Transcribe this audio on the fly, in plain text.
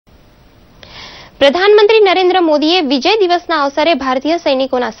પ્રધાનમંત્રી નરેન્દ્ર મોદીએ વિજય દિવસના અવસરે ભારતીય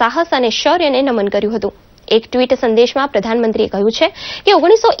સૈનિકોના સાહસ અને શૌર્યને નમન કર્યું હતું. એક ટ્વીટ સંદેશમાં પ્રધાનમંત્રીએ કહ્યું છે કે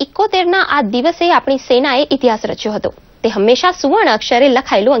 1971ના આ દિવસે આપણી સેનાએ ઇતિહાસ રચ્યો હતો. તે હંમેશા સુવર્ણ અક્ષરે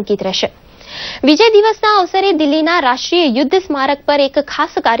લખાયેલું અંકિત રહેશે. વિજય દિવસના અવસરે દિલ્હીના રાષ્ટ્રીય યુદ્ધ સ્મારક પર એક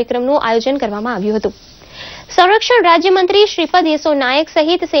ખાસ કાર્યક્રમનું આયોજન કરવામાં આવ્યું હતું. સંરક્ષણ રાજ્યમંત્રી શ્રીપદ યેસો નાયક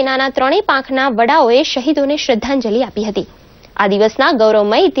સહિત સેનાના ત્રણેય પાંખના વડાઓએ શહીદોને શ્રદ્ધાંજલિ આપી હતી. આ દિવસના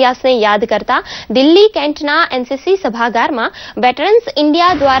ગૌરવમય ઇતિહાસને યાદ કરતા દિલ્હી કેન્ટના એનસીસી સભાગારમાં વેટરન્સ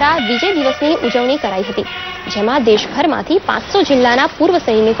ઇન્ડિયા દ્વારા વિજય દિવસની ઉજવણી કરાઈ હતી, જેમાં દેશભરમાંથી 500 જિલ્લાના પૂર્વ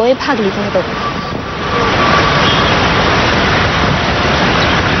સૈનિકોએ ભાગ લીધો હતો.